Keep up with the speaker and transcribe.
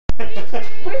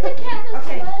Where's the candle?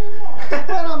 Okay. Wait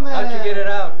a minute. How'd you get it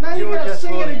out? Now you gotta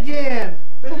sing it again.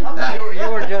 You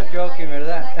were just joking,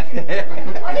 ¿verdad?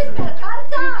 What is that?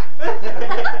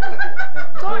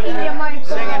 Don't eat it, Michael.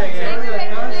 Sing it again.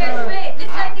 Wait, this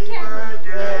side the camera.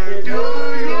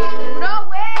 No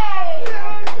way.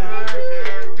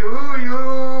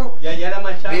 Ya la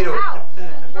manchado.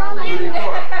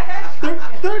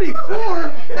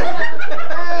 34?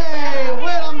 Hey,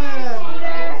 wait a minute.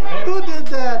 Who did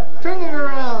that? Turn it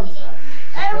around.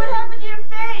 Hey, what happened to your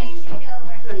face?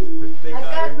 I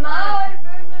got mine.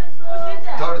 Who did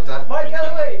that? Mike, get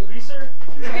away. Greaser.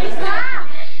 Mom.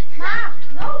 Mom.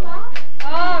 No, Mom.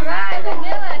 All right,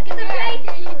 Vanilla. Get the plate.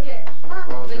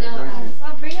 Vanilla.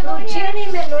 Well, bring him over here.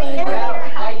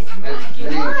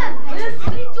 Come on. What are you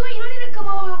doing? You don't need to come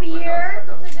over here.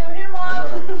 Here, Mom.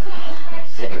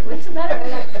 What's the matter?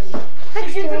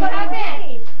 What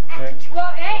happened?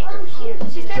 Well, hey.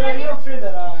 She said You don't feel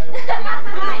that eye.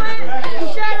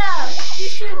 shut up. You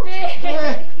should be.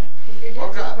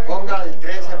 Póngale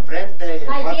 3 enfrente.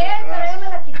 Ayer, pero me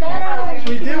la quitaron.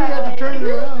 We did, we had to turn it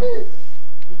around.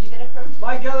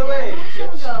 Mike, get away.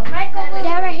 Michael,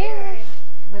 yeah, right here.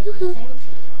 Look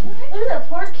at that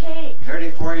poor cake.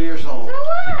 34 years old. So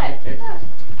what?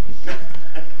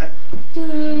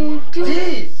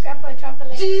 Jeez! Grandpa,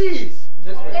 chocolate. Jeez!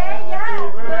 This way.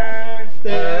 Yeah.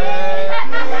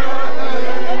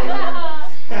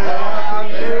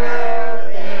 Happy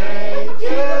birthday to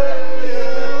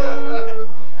you.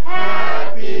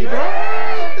 Happy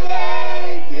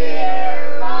birthday,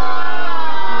 dear Mom.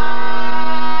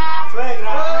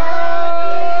 Suegra.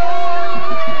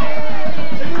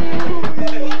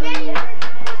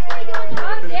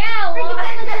 Calm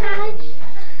down.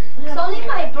 It's only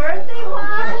my birthday, Mom.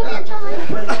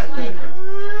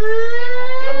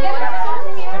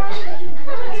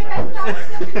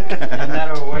 And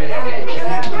that'll wait.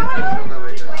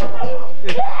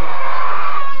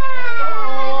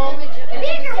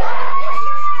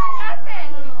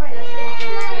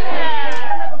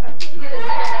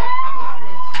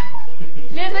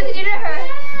 Liz, what did you do to her?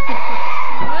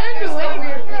 I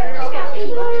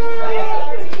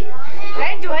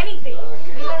didn't do anything. I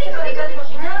didn't do anything.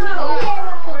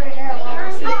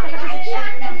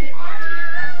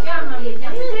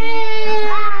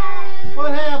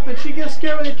 What happened? She gets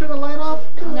scared when they turn the light off?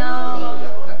 No.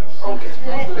 They're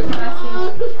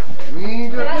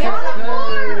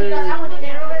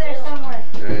over there somewhere.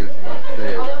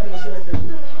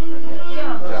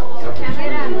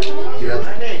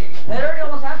 That already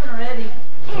almost happened already.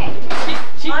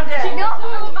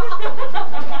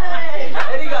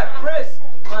 Eddie got frisked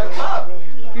by a cop.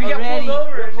 You got pulled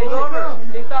over.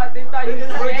 They thought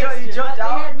you jumped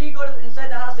out. They had me go inside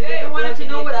the house. They wanted to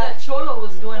know what that cholo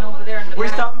was doing over there in the back. We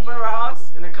stopped in front of our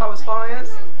house, and the cop was following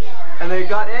us, and they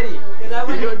got Eddie.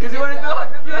 Because he wanted to go to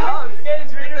the house.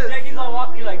 Eddie's reading Jackie's all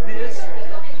walking like this.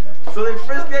 So they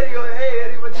frisked Eddie. Go, hey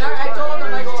Eddie, what's your I told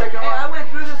him, like, hey, I went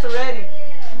through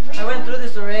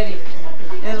this already.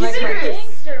 And it's like,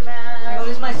 Gangster, man. I go,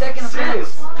 this is my second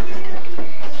offense.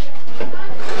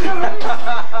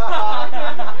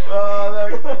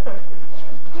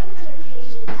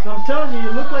 I'm telling you,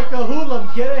 you look like a hoodlum.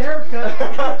 Get a haircut.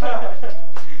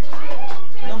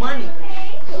 No money.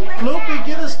 Loopy,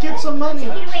 get us kid some money.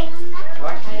 No ice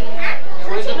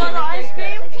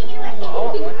cream?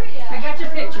 I got your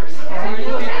pictures.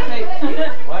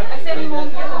 What? I said he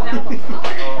won't get them now.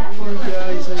 Poor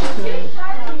guys, I tell you.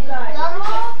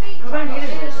 We're going to get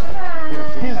this.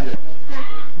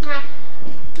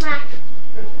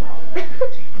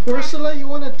 Ursula, you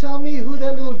want to tell me who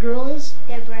that little girl is?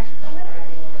 Deborah.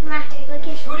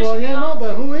 Well, yeah, no,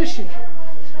 but who is she?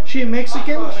 She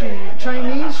Mexican? She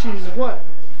Chinese? She's what?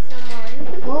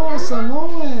 Oh,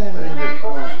 Samoan.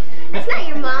 That's not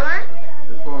your mama.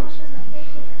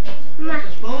 Ma.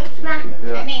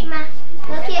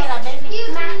 Look here.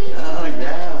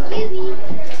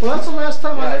 Well, that's the last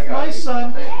time I let my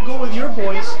son go with your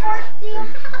boys.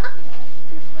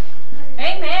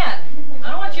 Hey man, I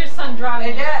don't want your son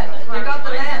driving. Hey Dad, check out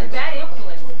the land. Bad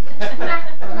influence.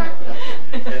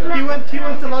 He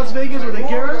went to Las Vegas with the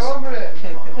Garris,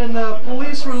 and the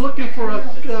police were looking for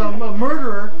a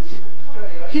murderer.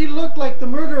 He looked like the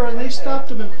murderer, and they stopped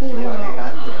him and pulled him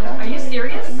out. Are you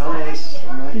serious?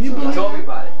 Can you believe Told me it?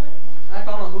 about it. I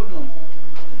call him hoodlum.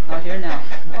 Out here now.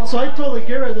 So I told the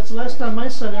Garris that's the last time my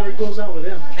son ever goes out with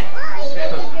him. He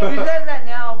says that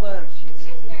now, but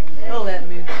he'll let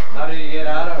me. How did you get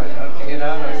out of it? How did you get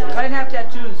out of it? I didn't have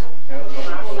tattoos.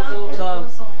 So,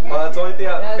 Well, that's the only thing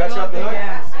that got you out the hood.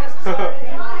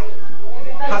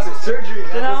 Plastic surgery.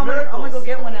 So now I'm gonna go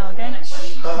get one now, okay?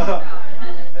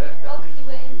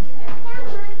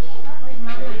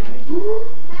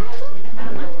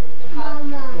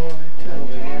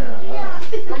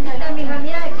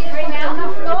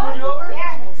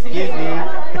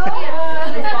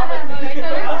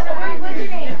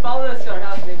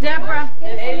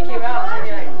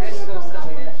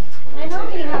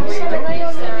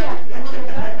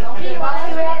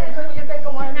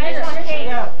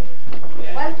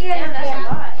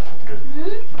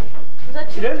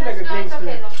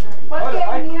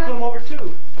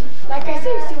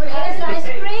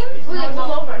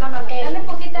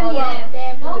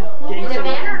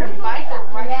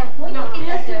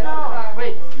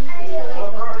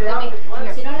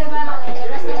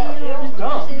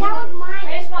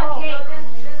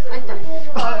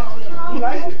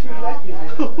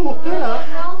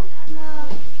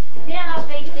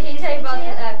 Did he tell you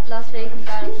about the Las Vegas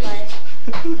butterfly?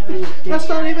 That's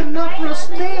not even enough for a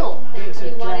snail. He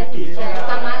wanted to tell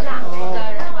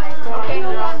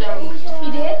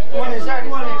He did?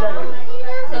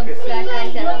 Some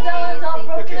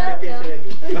black guys that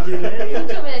he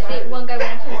told me that one guy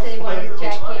went to him and said he wanted his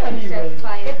jacket and started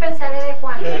fighting.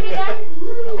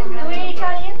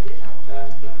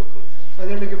 I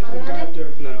didn't look for the guy up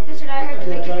there. No. That's what I heard.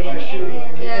 The drive-by shooting.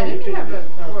 Yeah.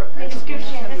 The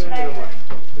description, that's what I heard.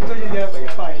 I thought you have like a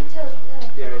fight.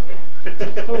 Yeah, right there.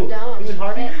 Who? Even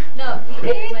Harvey? No, he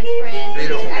ate my friend.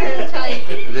 Pero, I heard him tell you.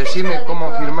 decime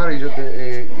cómo firmar y yo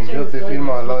te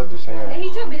firmo al lado de tu señora. And he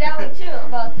told me that one too,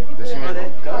 about the people Decime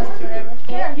that cómo. whatever.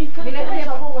 Here, he's good.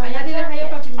 Allá dile hi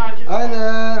para tu Hi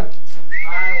there.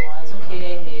 It's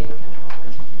okay.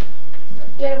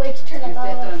 You gotta wait to turn it on.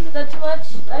 Is that too much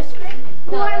ice cream?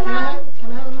 No.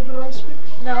 Can I have a little bit of ice cream?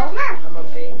 No. I'm a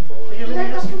big boy. You leave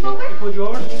this with me? He pulled you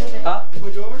over? Huh? He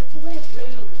pulled you over?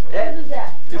 Yeah. Who's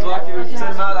that? He's walking, he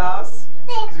sent him out of the house.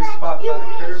 Because he was spotted by the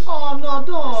curb. Oh, no,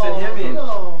 don't. Send him in.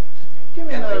 No. Give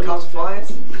me And another the cops little flying.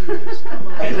 bit. Come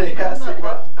on. And they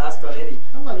asked on Eddie.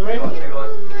 I'm not ready. They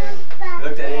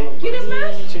looked at Eddie. Get him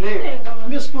back. What's your name?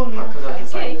 Miss Spoon. Comes up to the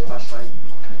flashlight.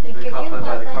 The cop went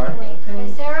by the car. Hey,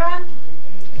 Sarah,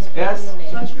 Yes?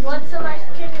 you want some ice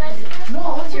cream and ice cream? No,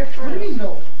 what's your first? What do you mean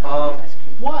no?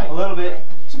 Why? A little bit.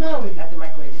 What's the matter with you? At the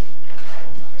microwave.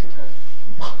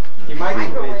 He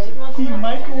microwaves. He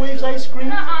microwaves ice cream?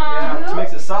 Yeah, to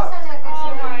make it soft. Oh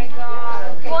my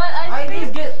god. What ice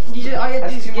cream? All you have to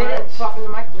do is get it, pop in the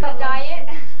microwave. A diet?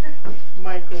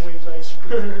 Microwaves ice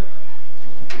cream.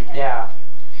 Yeah.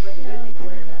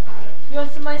 You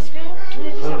want some ice cream? A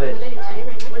little bit.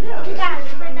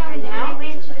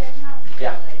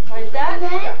 Yeah. What is that?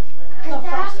 Yeah. No,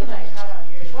 frosting.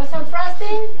 Want some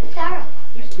frosting? Sarah.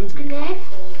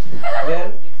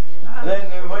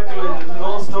 Then we went through the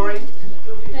whole story.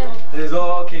 Yeah. There's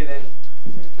all okay then.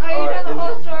 Oh, you know the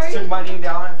whole story? Took my name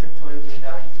down, took Tony's name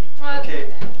down.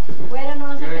 Okay. You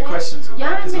have any questions?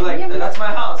 Because we're like, that's my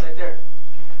house right there.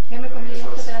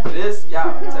 It is?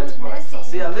 Yeah. That's my house.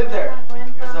 See, I live there.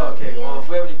 So, okay, well, if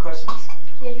we have any questions,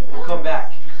 we'll come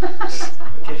back.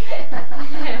 Okay.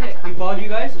 He followed you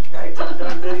guys? Yeah, he took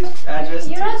down Daddy's address.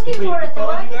 You're asking for it,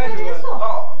 Followed you guys or what?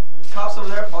 Oh, cops over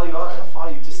there follow you out. They'll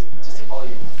follow you just to follow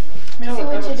you. See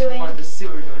what you're doing. Just see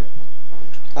what we're doing.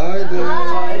 Hi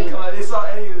there. Come on, they saw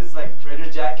Eddie with his like Raider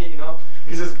jacket, you know.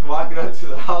 He's just walking up to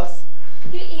the house.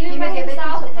 Even by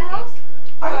himself at the house?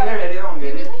 I don't hear Eddie, I don't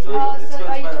get it. So Oh, it's so good,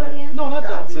 are you by the doing way. him? No, not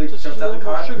that. So he Just jumps out of the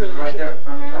car, sugar right there.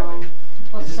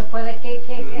 Pues se puede que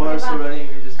The motor's still running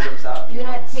and he just jumps out. You're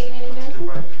not taking any medicine?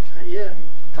 Yeah.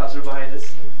 Cops are behind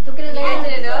us. ¿Tú quieres leer a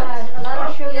lot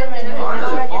of sugar and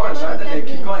Orange, right? They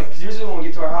keep going. Because usually when we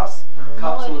get to our house,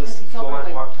 cops will just go on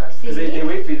and walk past. Because they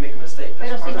wait for you to make a mistake.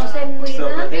 Pero si no se So,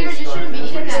 cuida, but they just go and they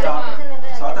stop.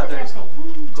 So I thought they were just go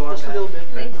on Just a back. little bit.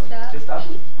 they stop. They stop.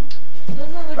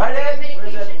 Right in.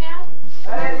 Medication now?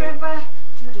 Hey. Grandpa?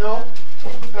 No.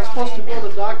 I'm supposed to go to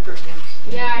the doctor again.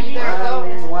 Yeah, you better go.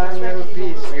 One little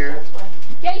piece here.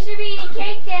 Yeah, you should be eating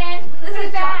cake then. This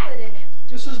is chocolate in it.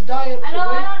 This is diet. I know,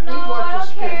 I don't know, I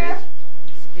don't care.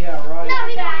 Yeah, right. No,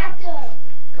 we don't have to.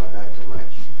 Oh, not too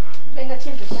much. Venga,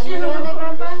 siéntese. ¿Dónde,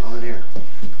 Grandpa? Over there.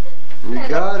 You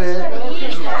got it.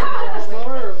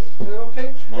 Smaller. Is it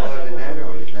okay? Smaller than that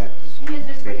or is that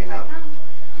big enough?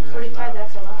 45,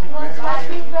 that's a lot. You want some ice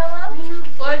cream, Grandma?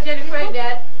 What is Jenny Craig,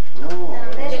 Dad? No.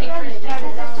 Jenny Craig, Dad. You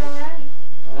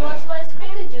want some ice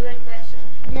cream? Do it better.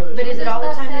 But is it all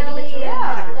the time that he gets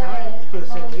around? Yeah. For the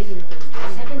same reason.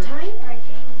 Second time?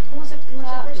 When was the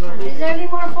first time? Is there any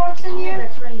more forks in here?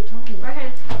 That's right, you told me. Right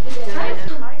here.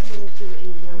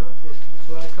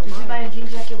 So I come Did you out. buy a jean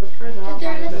jacket with fur though?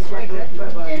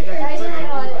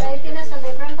 Ahí tienes el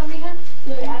de Grandpa, mija.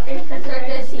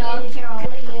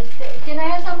 Can I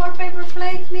have some more paper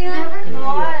plates, mija? No,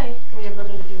 why?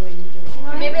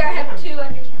 Maybe I have two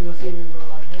under here. You'll see me with a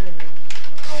lot of hair there.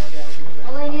 Oh, yeah.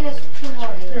 All I need is two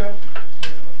more. Yeah.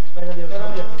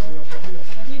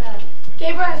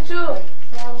 Gabriel has two.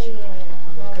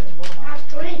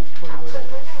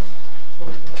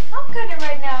 I'll cut it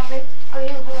right now, babe.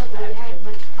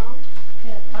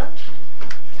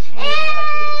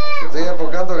 Te estoy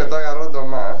enfocando que está agarrando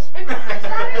más. Look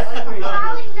at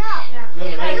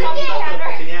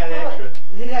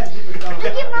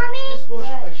mommy.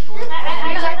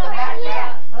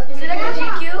 Is it like a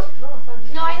GQ?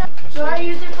 No, I know. So I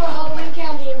used it for Halloween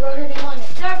candy and wrote her name on it.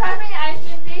 So pass me the ice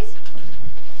cream, please.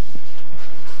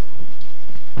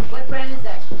 What brand is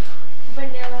that?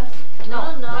 Vanilla.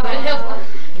 No. Vanilla.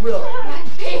 Really? My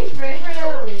favorite.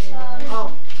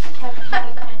 Oh.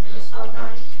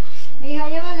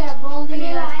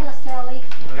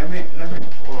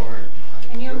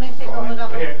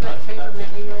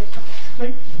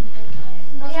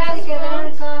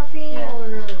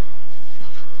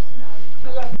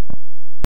 Bye.